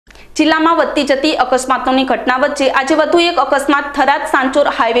જિલ્લામાં વધતી જતી અકસ્માતોની ઘટના વચ્ચે આજે વધુ એક અકસ્માત થરાદ સાંચોર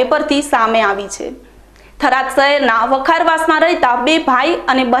હાઈવે પરથી સામે આવી છે। થરાદ શહેરના વખારવાસમાં રહેતા બે ભાઈ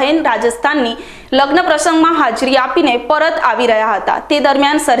અને બહેન રાજસ્થાનની લગ્ન પ્રસંગમાં હાજરી આપીને પરત આવી રહ્યા હતા। તે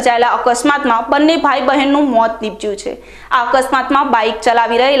દરમિયાન સર્જાયેલા અકસ્માતમાં બંને ભાઈ બહેનનું મોત નીપજ્યું છે। આ અકસ્માતમાં બાઇક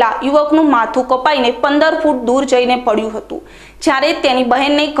ચલાવી રહેલા યુવકનું માથું કપાઈને 15 ફૂટ દૂર જઈને પડ્યું હતું, જ્યારે તેની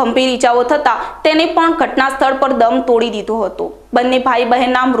બહેનને ગંભીર ઈજાઓ થતા તેને પણ ઘટના સ્થળ પર દમ તોડી દીધો હતો। બંને ભાઈ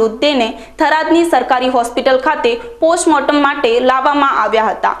બહેનના મૃતદેહને થરાદની સરકારી હોસ્પિટલ ખાતે પોસ્ટમોર્ટમ માટે લાવવામાં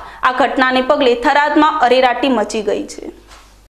આવ્યા હતા। આ ઘટનાને પગલે થરાદમાં અરેરાટી મચી ગઈ છે।